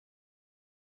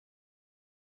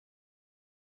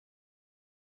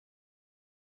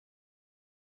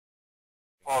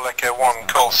All Echo 1,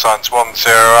 call signs 10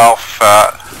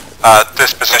 Alpha,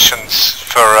 dispositions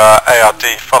for ARD,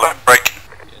 follow break.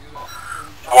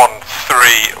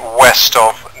 13 west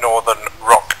of Northern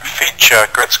Rock Feature,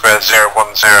 grid square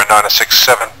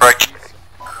 010967, break.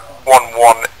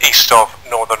 11 east of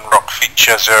Northern Rock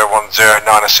Feature,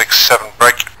 010967,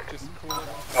 break.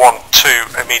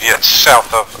 12 immediate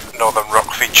south of Northern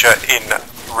Rock Feature in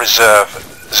reserve,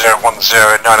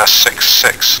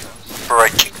 010966,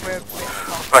 break.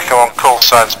 Echo on call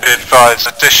signs, be advised,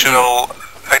 additional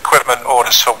equipment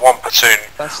orders for 1 platoon.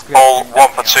 All 1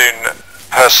 platoon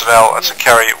personnel are to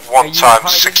carry 1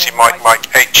 times 60 mic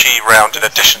HE round in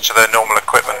addition to their normal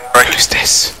equipment. Break. Who's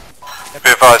this? Be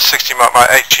advised, 60 mic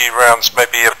HE rounds may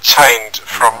be obtained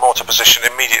from mortar position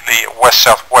immediately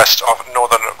west-southwest of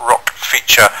Northern Rock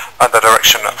Feature under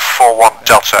direction 41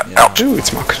 Delta out. Ooh,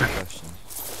 it's Mackinnon.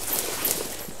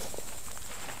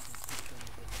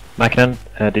 Mackinnon,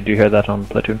 did you hear that on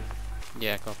platoon?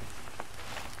 Yeah, copy.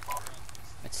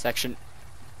 At section,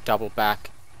 double back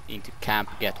into camp,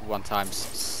 get 1 times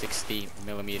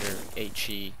 60mm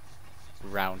HE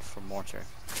round for mortar.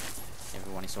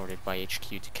 Everyone is ordered by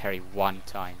HQ to carry 1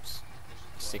 times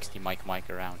 60 mic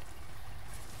around.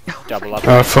 Double up.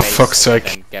 For fuck's sake.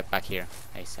 Then get back here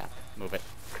ASAP. Move it.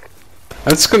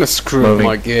 That's gonna screw up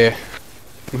my gear.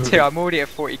 Dude, I'm already at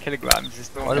 40 kilograms.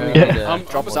 It's not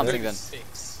drop something then.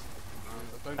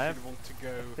 I don't want to go.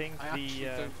 I actually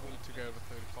don't want to go over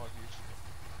 35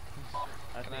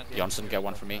 usually. Johnson, get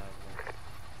 1 for me.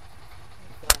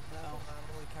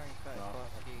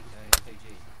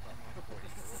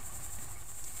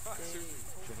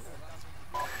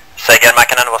 Say again,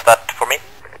 Mackinnon, was that for me?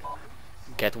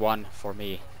 Get 1 for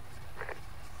me.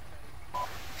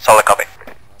 Solid copy.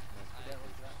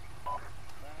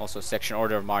 Also, section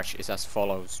order of march is as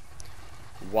follows: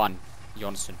 1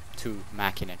 Johnson, 2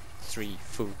 Mackinnon, 3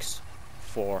 Fuchs,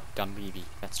 4 Dunleavy.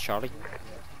 That's Charlie.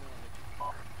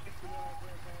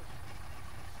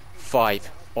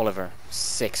 5 Oliver,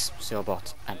 6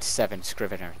 Silbot, and 7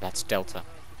 Scrivener. That's Delta.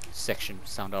 Section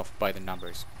sound off by the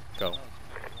numbers. Go.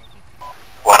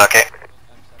 1 okay.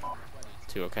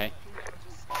 2 okay.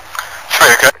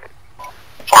 3 okay.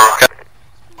 4 okay.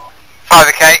 5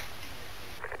 okay.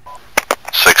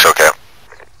 6 okay.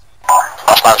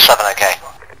 Last man 7 okay.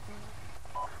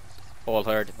 All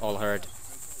heard, all heard.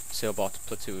 Silbot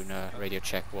platoon radio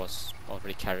check was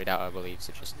already carried out, I believe,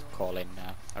 so just call in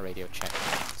a radio check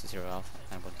to 0 Alpha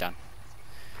and we're done.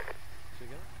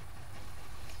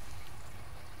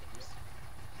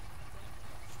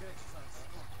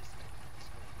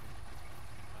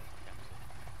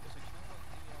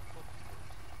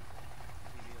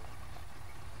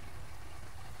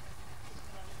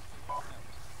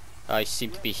 I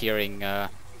seem to be hearing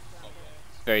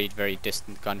very, very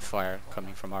distant gunfire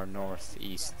coming from our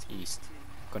northeast.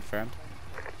 Confirmed?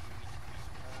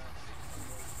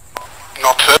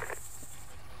 Not heard.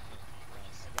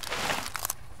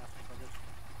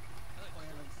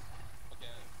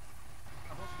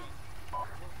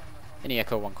 Any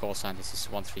Echo 1 call sign, this is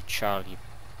 13 Charlie.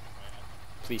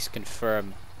 Please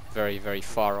confirm very, very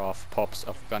far off pops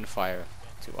of gunfire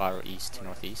to our east,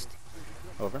 northeast.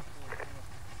 Over.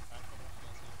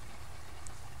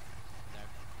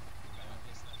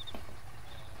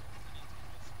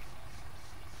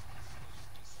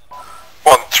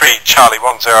 Charlie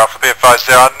 10 Alpha, be advised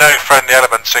there are no friendly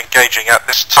elements engaging at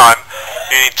this time.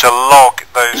 You need to log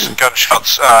those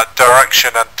gunshots,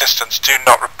 direction and distance. Do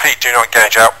not repeat, do not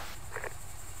engage out.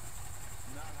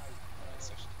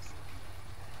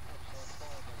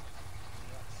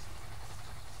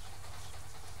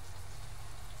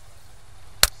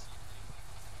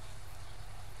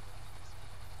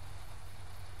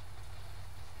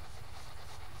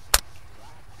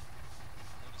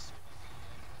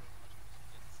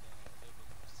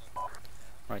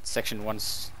 Right, section,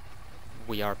 once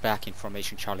we are back in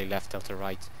formation, Charlie left, Delta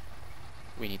right,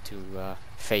 we need to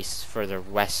face further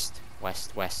west,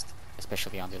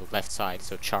 especially on the left side,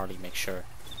 so Charlie make sure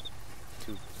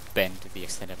to bend the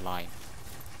extended line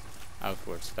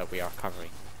outwards so that we are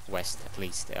covering west, at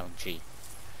least LG.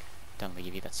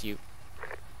 Dunleavy, that's you.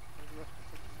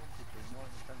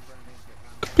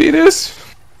 Peters!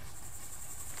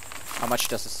 How much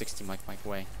does a 60 mic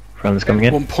weigh? Friends coming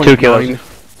in. 1.9. 2 kilos.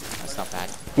 That's not bad.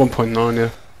 1.9, yeah.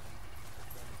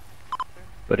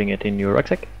 Putting it in your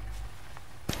rucksack.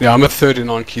 Yeah, I'm at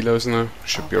 39 kilos now.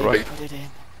 Should be alright. Put it in.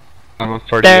 I'm at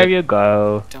 38. There you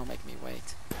go. Don't make me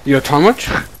wait. You at how much?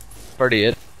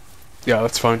 38. Yeah,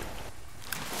 that's fine.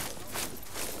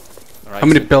 All right, How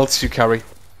many so belts do you carry?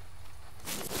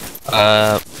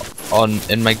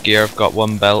 In my gear I've got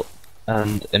 1 belt,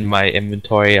 and in my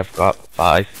inventory I've got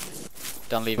 5.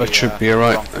 Don't leave. That should be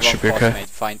alright. That should be okay.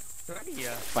 Find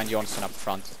Johnson up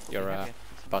front. You're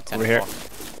about 10 Over here. o'clock.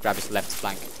 Grab his left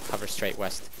flank. Cover straight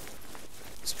west.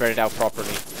 Spread it out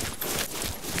properly.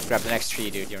 Grab the next tree,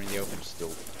 dude. You're in the open.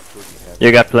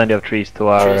 You got plenty of trees to Trees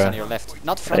our... on your left.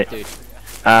 Not front, dude.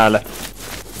 left.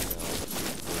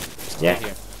 Just Yeah.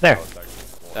 here. There.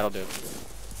 That'll do.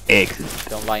 Excellent.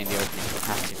 Don't lie in the open. You don't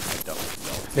have to.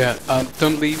 Yeah,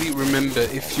 don't leave it. Remember,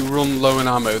 if you run low on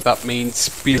ammo, that means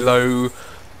below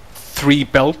 3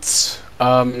 belts.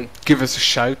 Give us a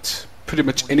shout. Pretty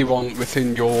much anyone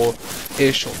within your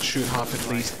earshot should have at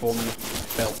least 1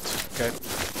 belt. Okay.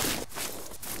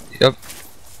 Yep.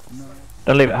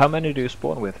 Don't leave it. How many do you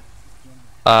spawn with?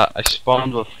 I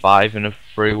spawned with 5 and a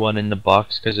free one in the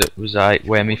box because it was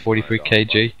weigh me 43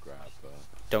 kg.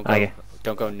 Don't go. Okay.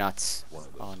 Don't go nuts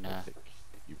on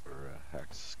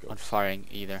firing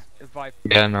either.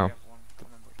 Yeah, no.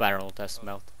 Barrel does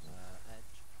melt.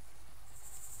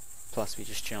 Plus, we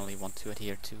just generally want to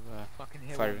adhere to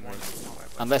firing rates.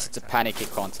 Unless it's a panicky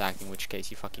contact, in which case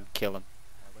you fucking kill him.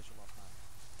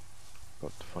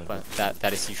 But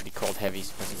that is usually called heavy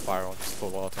suppressing fire or just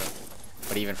full auto.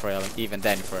 But even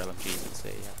then for LMGs, it's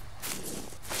a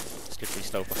slippery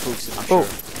slope. But Fuchs, I'm sure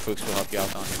Fuchs will help you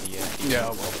out on the. Yeah,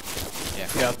 well. Yeah.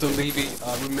 Don't leave it.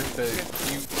 Remember,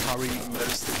 you carry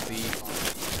most of the. You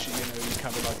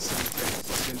carry like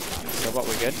 70%. So what,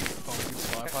 we're good?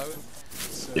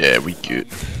 Yeah, we good.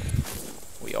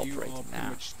 We operate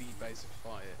now.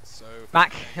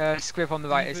 Mac, squib on the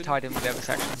right is tied in with the other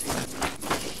section.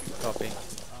 Copy.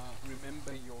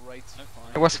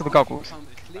 Hey, what's for the goggles?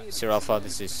 Sierra Alpha,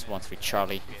 this is 1-3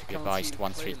 Charlie. Be advised,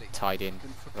 1-3 tied in,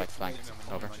 right flank.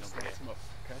 Over.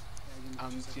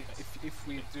 And if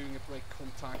we're doing a break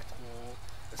contact or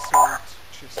assault,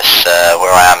 just... This,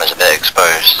 where I am is a bit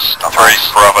exposed. 3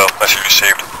 Bravo, message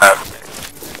received.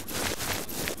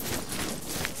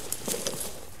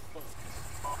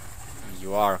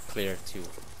 You are clear to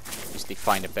obviously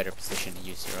find a better position and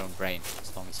use your own brain,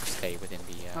 as long as you stay within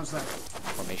the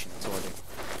formation that's ordered.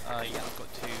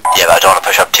 Yeah, but I don't want to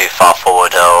push up too far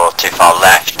forward or too far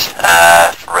left,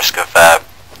 for risk of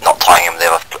not tying him with the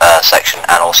other section,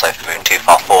 and also if moving too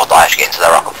far forward, I actually get into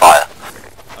their rapid fire.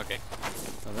 Okay.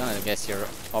 Well then I guess your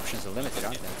options are limited,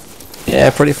 aren't they? Yeah,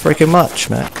 pretty freaking much,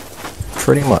 man.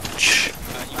 Pretty much.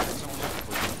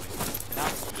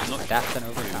 Adapt and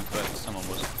overcome.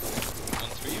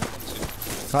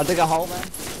 Can I dig a hole, man?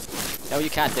 No, you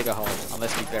can't dig a hole,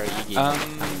 unless we bury Iggy.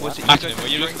 Was it Acting, were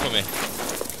you looking for me?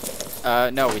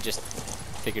 No, we just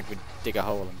figured we'd dig a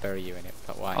hole and bury you in it,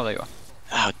 but why? Oh, there you are.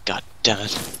 Oh, god damn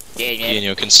it. Yeah, You and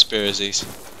your conspiracies.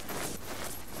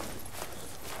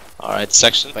 Alright,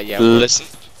 section. But yeah, listen.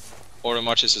 Order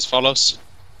marches as follows.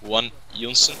 1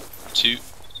 Jonsson, 2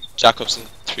 Jacobsen,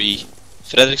 3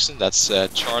 Fredriksen, that's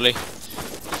Charlie,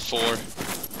 4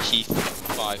 Keith,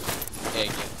 5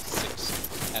 Egg, 6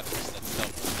 Evans, that's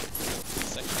Delta,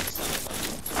 section Sandberg.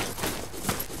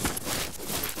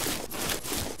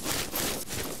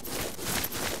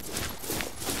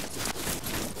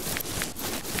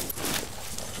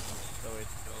 So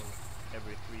it's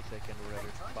every 3 seconds or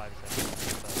every 5 seconds.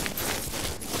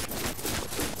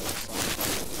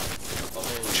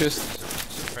 Just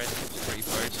Suppress 3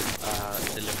 birds,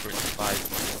 deliberate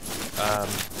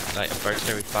 5, like a burst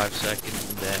every 5 seconds,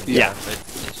 and then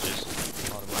it's just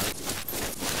automatic.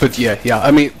 But yeah,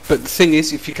 I mean, but the thing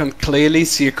is, if you can clearly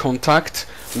see a contact,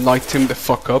 light him the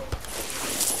fuck up.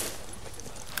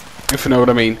 If you know what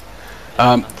I mean.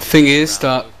 Thing is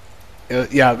that,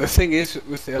 the thing is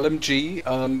with the LMG,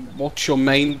 what your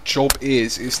main job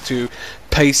is to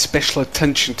pay special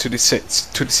attention to the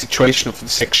situation of the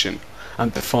section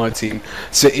and the fire team.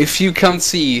 So if you can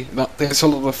see that there's a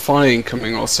lot of firing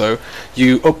coming, also,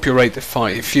 you up your rate of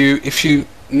fire. If you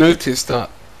notice that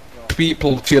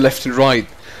people to your left and right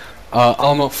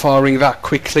are not firing that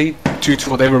quickly due to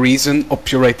whatever reason, up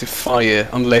your rate of fire,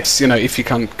 unless, if you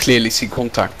can clearly see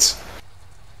contacts.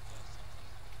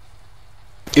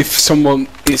 If someone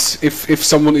is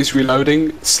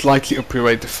reloading, slightly up your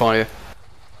rate of fire.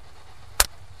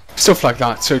 Stuff like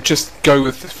that, so just go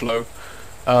with the flow.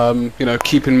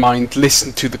 Keep in mind,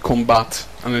 listen to the combat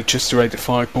and adjust the rate of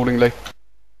fire accordingly.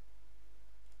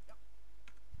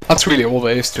 That's really all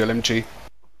there is to LMG.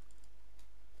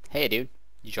 Hey dude,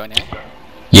 you join in?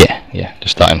 Yeah,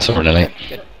 just starting somewhere late.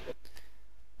 Good.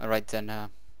 Alright then,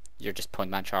 you're just point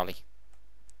man Charlie.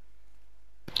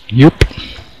 Yep.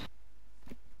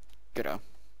 Goodo.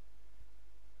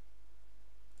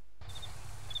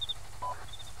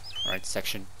 Alright,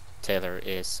 section Taylor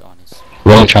is on his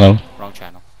Wrong channel. wrong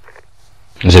channel.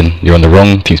 As in, you're on the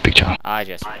wrong TeamSpeak channel. I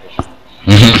just I'm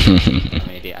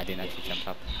an idiot, I didn't actually jump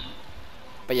up.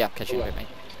 But yeah, catch you in a bit, mate.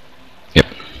 Yep.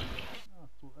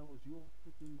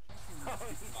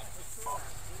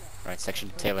 Right,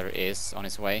 Section Taylor is on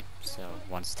his way, so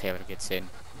once Taylor gets in,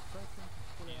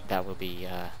 that will be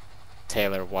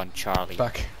Taylor 1 Charlie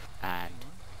Back. and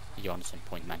Johnson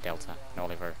Point Man Delta, and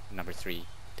Oliver number 3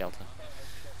 Delta.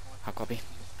 How copy?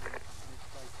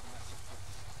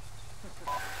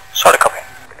 Solid copy.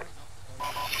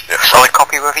 Solid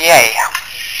copy with EA.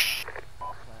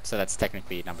 So that's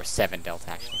technically number 7 Delta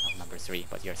actually, not number 3,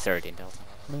 but you're 3rd in Delta.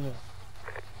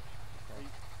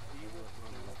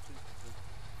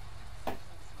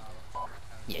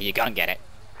 Yeah, you're gonna get it.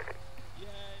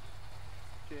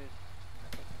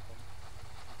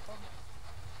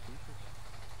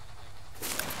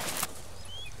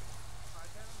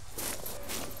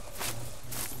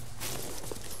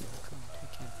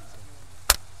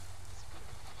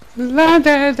 La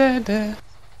da da da.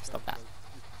 Stop that.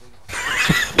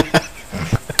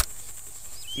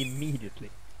 Immediately.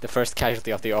 The first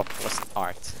casualty of the op was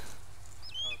art.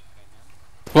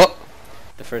 What?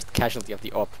 The first casualty of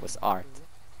the op was art.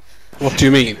 What do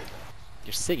you mean?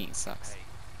 Your singing sucks.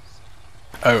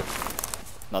 Oh,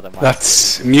 Not that much.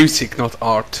 that's music, not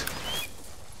art.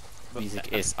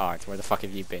 Music is art. Where the fuck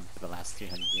have you been for the last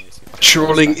 300 years? you fucking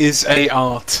Trolling bastard? is a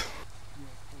art.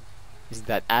 Is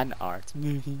that an art?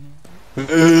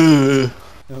 Uh,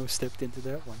 Oh, stepped into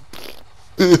that one.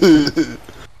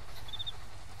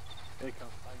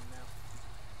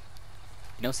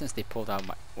 You know, since they pulled out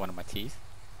one of my teeth,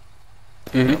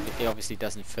 it obviously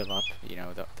doesn't fill up, you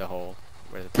know, the hole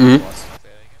where the tooth was.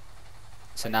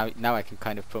 So now I can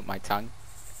kind of put my tongue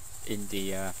in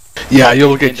the Yeah,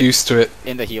 you'll get used to it.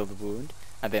 in the healed wound,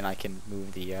 and then I can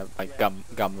move the like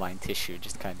gum line tissue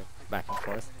just kind of back and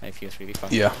forth, and it feels really fun.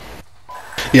 Yeah.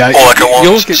 Yeah, you'll get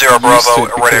used to it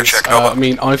because, I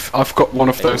mean, I've got one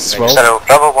of those as well. So,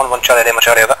 Bravo 1-1 Charlie, Lima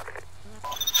Charlie, over.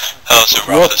 Hello, Zero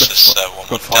Bravo, What this the is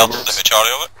fuck? 1-1 Delta, Lima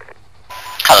Charlie, over.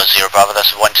 Hello, Zero Bravo, this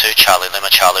is 1-2 Charlie, Lima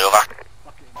Charlie, over.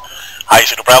 Hi,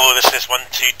 Zero Bravo, this is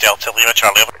 1-2 Delta, Lima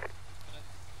Charlie, over.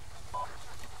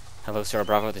 Hello, Sierra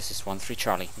Bravo. This is 1-3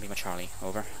 Charlie, Lima Charlie.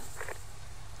 Over.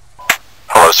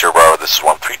 Hello, Zero Bravo, this is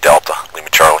 1-3 Delta, Lima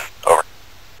Charlie, over.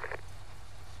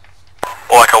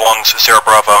 Like a 1-0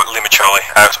 Bravo, Lima Charlie,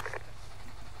 out.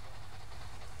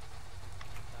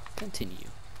 Continue.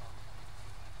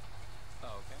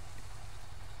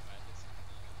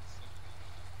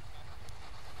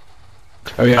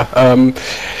 Oh yeah.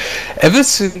 Ever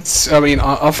since, I mean,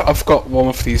 I've got one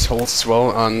of these holes as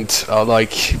well, and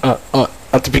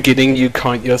at the beginning, your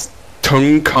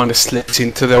tongue kind of slips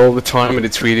into there all the time, and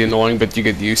it's really annoying. But you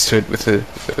get used to it within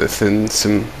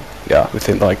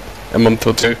like a month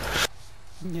or two.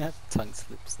 Yeah, tongue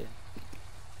slips in.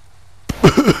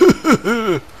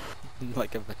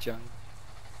 Like a vagina.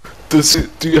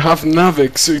 Do you have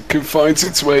Navic so it can find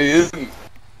its way in?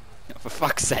 Oh, for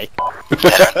fuck's sake.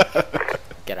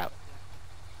 Get out.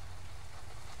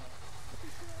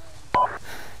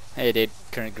 Hey dude,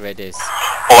 current grid is...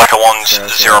 Like a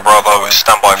 1-0 Bravo,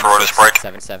 stand by for orders break.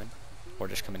 7-7.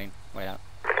 Orders coming in, wait out.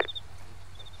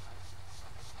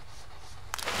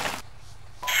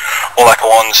 Like a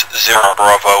 1-0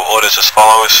 Bravo, orders as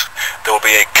follows. There will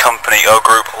be a company O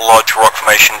group, large rock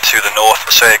formation to the north.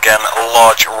 Say again,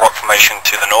 large rock formation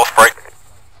to the north, break.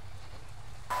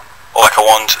 Like a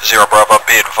 1-0 Bravo,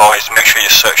 be advised, make sure your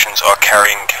sections are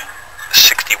carrying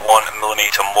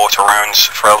 61mm mortar rounds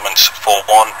for elements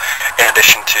 4-1, in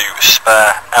addition to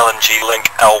spare LNG link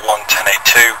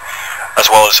L1-1082, as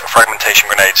well as fragmentation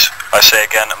grenades. I say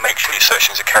again, make sure your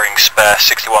sections are carrying spare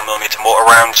 61mm mortar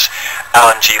rounds,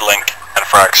 LNG link, and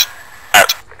frags.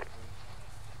 Out.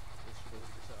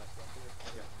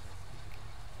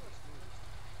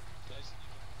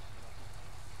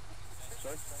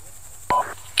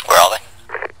 Where are they?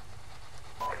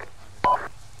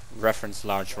 Reference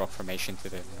large rock formation to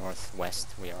the northwest.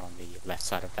 We are on the left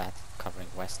side of that, covering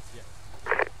west.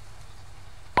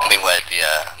 I mean, where's the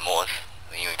mortars?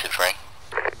 The unit to train?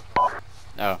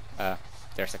 Oh,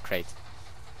 there's a crate.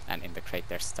 And in the crate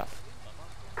there's stuff.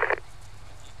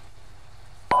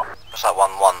 Looks like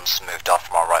 1-1's moved off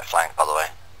from our right flank, by the way.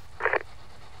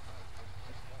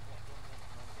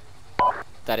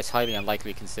 That is highly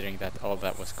unlikely considering that all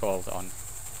that was called on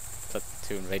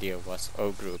platoon radio was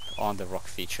O group on the rock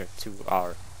feature to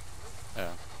our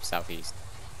southeast.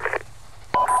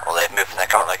 Well, they've moved from their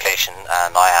current location,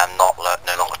 and I am no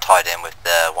longer tied in with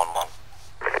the 1-1.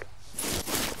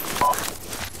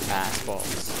 Ass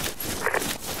balls.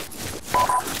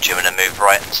 Do you want to move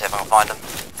right and see if I can find them?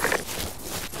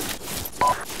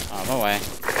 On my way.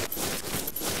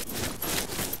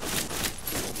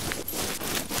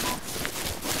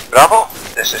 Bravo,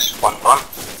 this is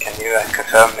 1-1. Can you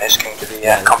confirm is going to be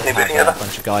company briefing over? A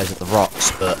bunch of guys at the rocks,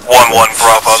 but 1-1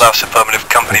 Bravo, that's affirmative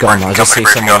company briefing. I just see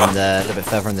someone in the, a little bit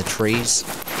further in the trees,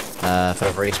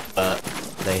 further east, but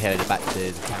they headed back to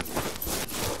the camp.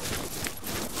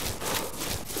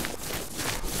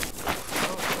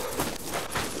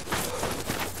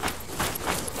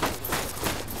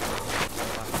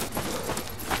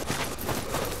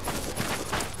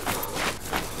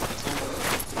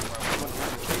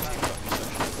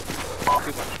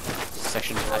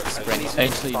 Section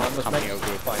Ainsley company over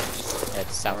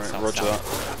south. Roger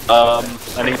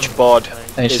that. And each bod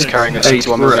is carrying a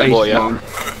 61 more, yeah?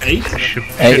 8?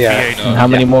 And how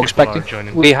many more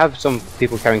expecting? We have some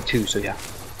people carrying 2, so yeah.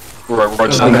 Right,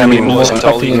 Roger. And how many more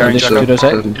expecting carrying general?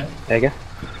 There you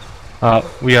go.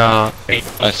 We are 8.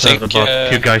 I think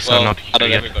about 2 guys are not I don't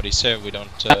here know everybody's here, we don't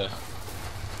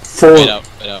 4. wait out.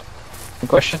 One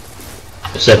question.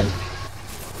 7.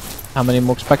 How many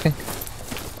more expecting?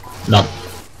 None.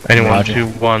 anyone Roger.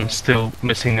 2-1 still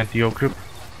missing at your group?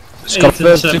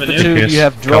 Scotland Super 2, Yes, you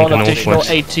have drawn come to additional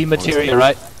northwest. 80 material,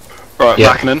 right? Right, Yeah.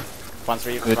 Mackinnon.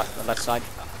 1-3 left side.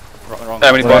 Wrong.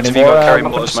 How many pods have you got carrying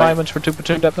more mortars, mate? assignments for 2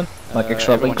 platoon, Devlin? Like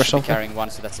extra Everyone link or should be something? carrying 1,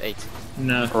 so that's 8.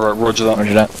 No. Alright, Roger that.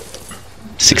 Roger that.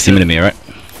 60mm, right?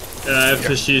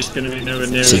 FSG is going to be nowhere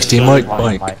near 60 Mike.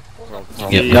 Yep.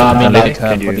 Yeah, I mean like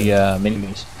for the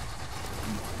mini-me's.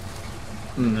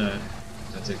 No.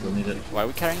 I think we'll need it. Why are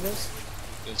we carrying those?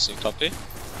 Copy.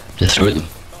 Just through them.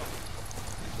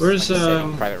 Where's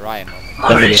Private Ryan?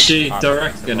 RHC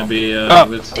direct going to be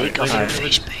with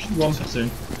 1 platoon?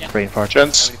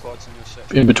 Gents.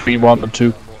 In between 1 and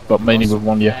 2, but mainly with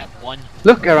 1, yeah.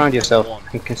 Look around yourself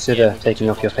and consider taking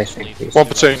off your face paint, please. 1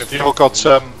 platoon, have you all got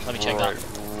Let me check that.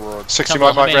 60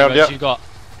 mic round, yeah? You got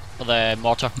for the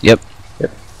mortar? Yep.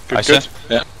 Good.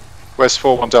 Yeah. Where's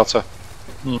 4-1 Delta?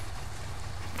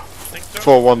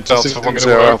 4-1 Delta,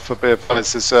 1-0 Alpha, be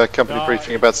advised there's a company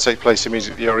briefing about to take place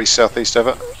immediately or east-south-east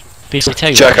over. Basically tell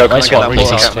you Jacko, what, can I get that really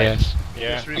mortar fast, count?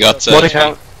 yeah. You got What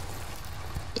account?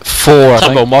 4, I Talk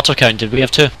think. about mortar count, did we have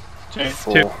 2?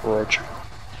 4, Roger.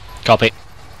 Copy.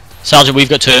 Sergeant, we've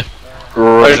got 2.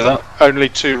 Roger that. Only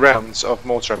 2 rounds of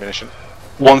mortar ammunition.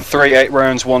 1-3, 8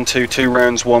 rounds, 1-2, 2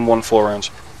 rounds, 1-1, 4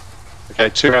 rounds. Okay,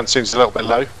 2 rounds seems a little bit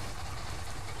low.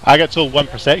 I got told 1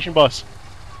 per section, boss.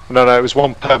 No, it was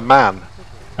 1 per man.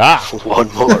 Ah!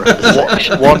 1 more.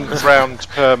 1 round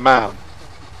per man.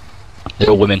 They're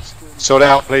all women. Sort it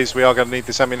out, please. We are going to need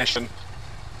this ammunition.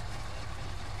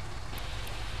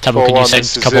 Tabo, can you 4-1, send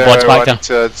this a is couple bots 0. back I there? need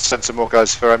to send some more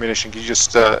guys for ammunition. Can you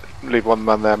just leave 1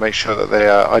 man there, make sure that they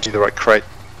ID the right crate?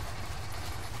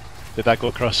 Did that go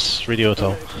across radio at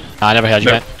all? I never heard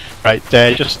you, mate. Right,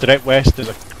 just direct west, there's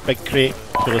a big crate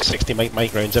full of 60 mic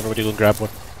rounds. Everybody go and grab one.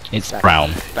 It's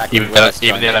brown. Even the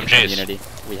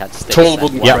LMGs. We had sticks Tall and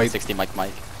wooden 160 mic, and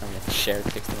we had shared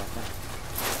 60 mic.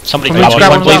 Somebody Can we grab grab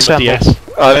one, one please. sample? Yes.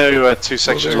 I know 2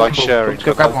 sections like sharing, Let's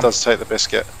go but grab that one. does take the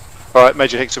biscuit. Alright,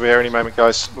 Major Hicks will be here any moment,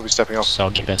 guys. We'll be stepping off.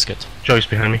 Soggy biscuit. Joyce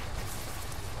behind me.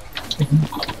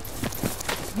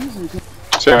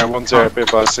 0-1-0, be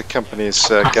advised the company is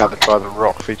gathered by the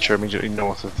rock feature immediately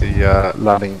north of the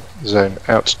landing zone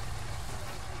out.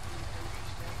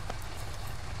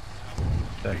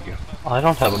 There you go. I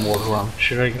don't have a mortar round.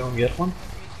 Should I go and get one?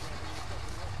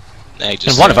 And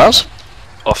one of us?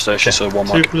 Off station, so 1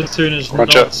 2 mic. platooners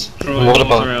Roger. not drawing What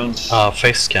about- rounds.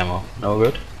 Face camo. No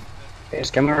good?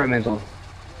 Face camo remains on.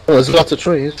 Oh, there's lots of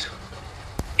trees.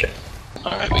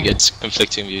 Alright, we get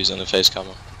conflicting views on the face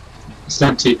camera. It's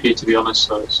not TP to be honest,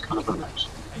 so it's kind of a mess.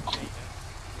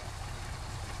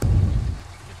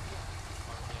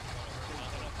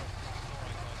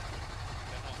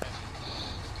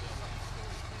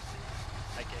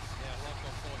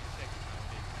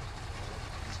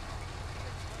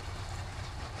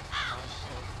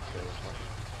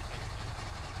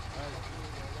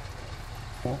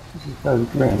 This is very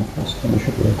green. This one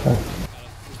should be okay.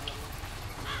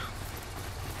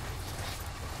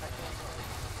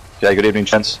 Yeah, good evening,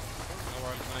 gents.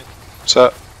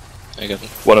 So, I got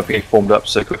One of you formed up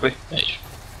so quickly. H.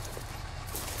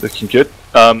 Looking good.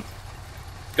 Guys, I'm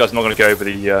not going to go over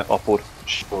the off-board,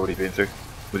 which you've already been through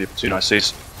with your 2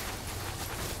 ICs.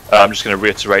 I'm just going to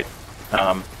reiterate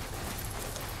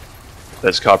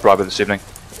there's a car driver this evening.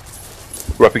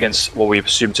 We're up against what we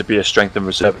assume to be a strengthened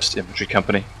reservist infantry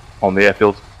company on the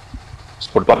airfield,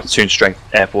 supported by platoon strength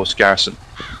Air Force garrison.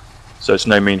 So it's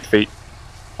no mean feat.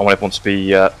 I want everyone to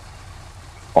be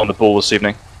on the ball this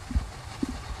evening,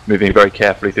 moving very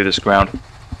carefully through this ground.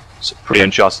 It's pretty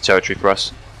uncharted territory for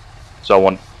us. So I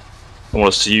want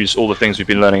us to use all the things we've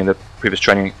been learning in the previous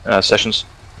training sessions,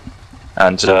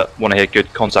 and want to hear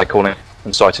good contact calling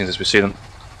and sightings as we see them.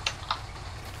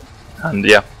 And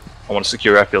yeah, I want to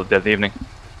secure airfield at the end of the evening.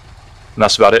 And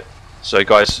that's about it. So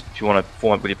guys, if you want to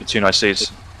form up with your platoon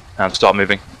ICs and start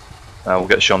moving, we'll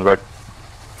get the show on the road.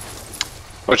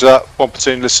 Roger that. One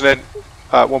platoon, listen in.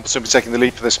 One platoon will be taking the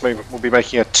lead for this movement. We'll be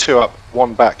making a 2 up,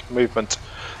 1 back movement.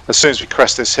 As soon as we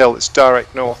crest this hill, it's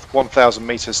direct north, 1,000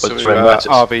 metres to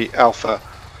RV Alpha.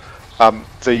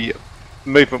 The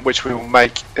movement which we will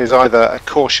make is either a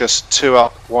cautious 2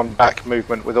 up, 1 back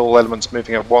movement with all elements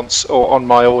moving at once, or on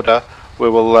my order we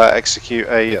will execute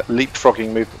a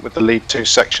leapfrogging movement with the lead 2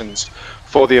 sections.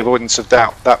 For the avoidance of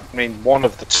doubt, that would mean one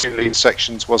of the 2 lead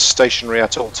sections was stationary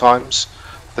at all times.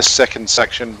 The second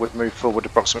section would move forward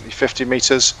approximately 50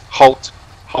 metres, halt,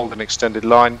 hold an extended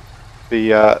line.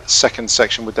 The second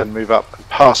section would then move up and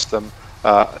past them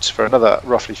for another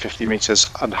roughly 50 metres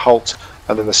and halt,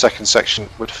 and then the second section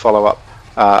would follow up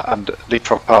and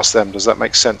leapfrog past them. Does that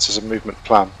make sense as a movement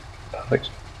plan? Perfect.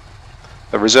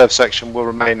 The reserve section will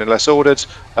remain unless ordered,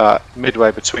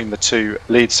 midway between the 2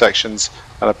 lead sections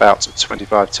and about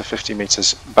 25 to 50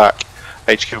 metres back.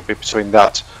 HQ will be between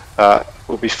that.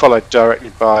 Will be followed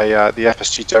directly by the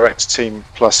FSG direct team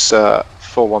plus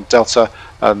 4-1 Delta,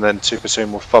 and then 2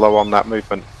 platoon will follow on that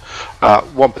movement.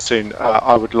 1 platoon,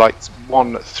 I would like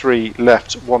 1-3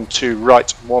 left, 1-2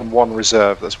 right, 1-1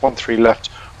 reserve. That's 1-3 left,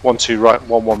 1-2 right,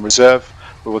 1-1 reserve.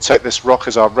 We will take this rock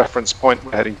as our reference point.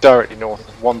 We're heading directly north,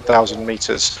 1,000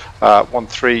 metres.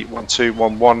 1-3, 1-2,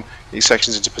 1-1. These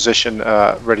sections into position,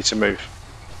 ready to move.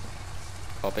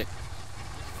 Copy.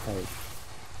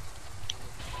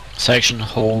 Section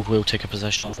hold will take a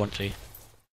position of 1-3.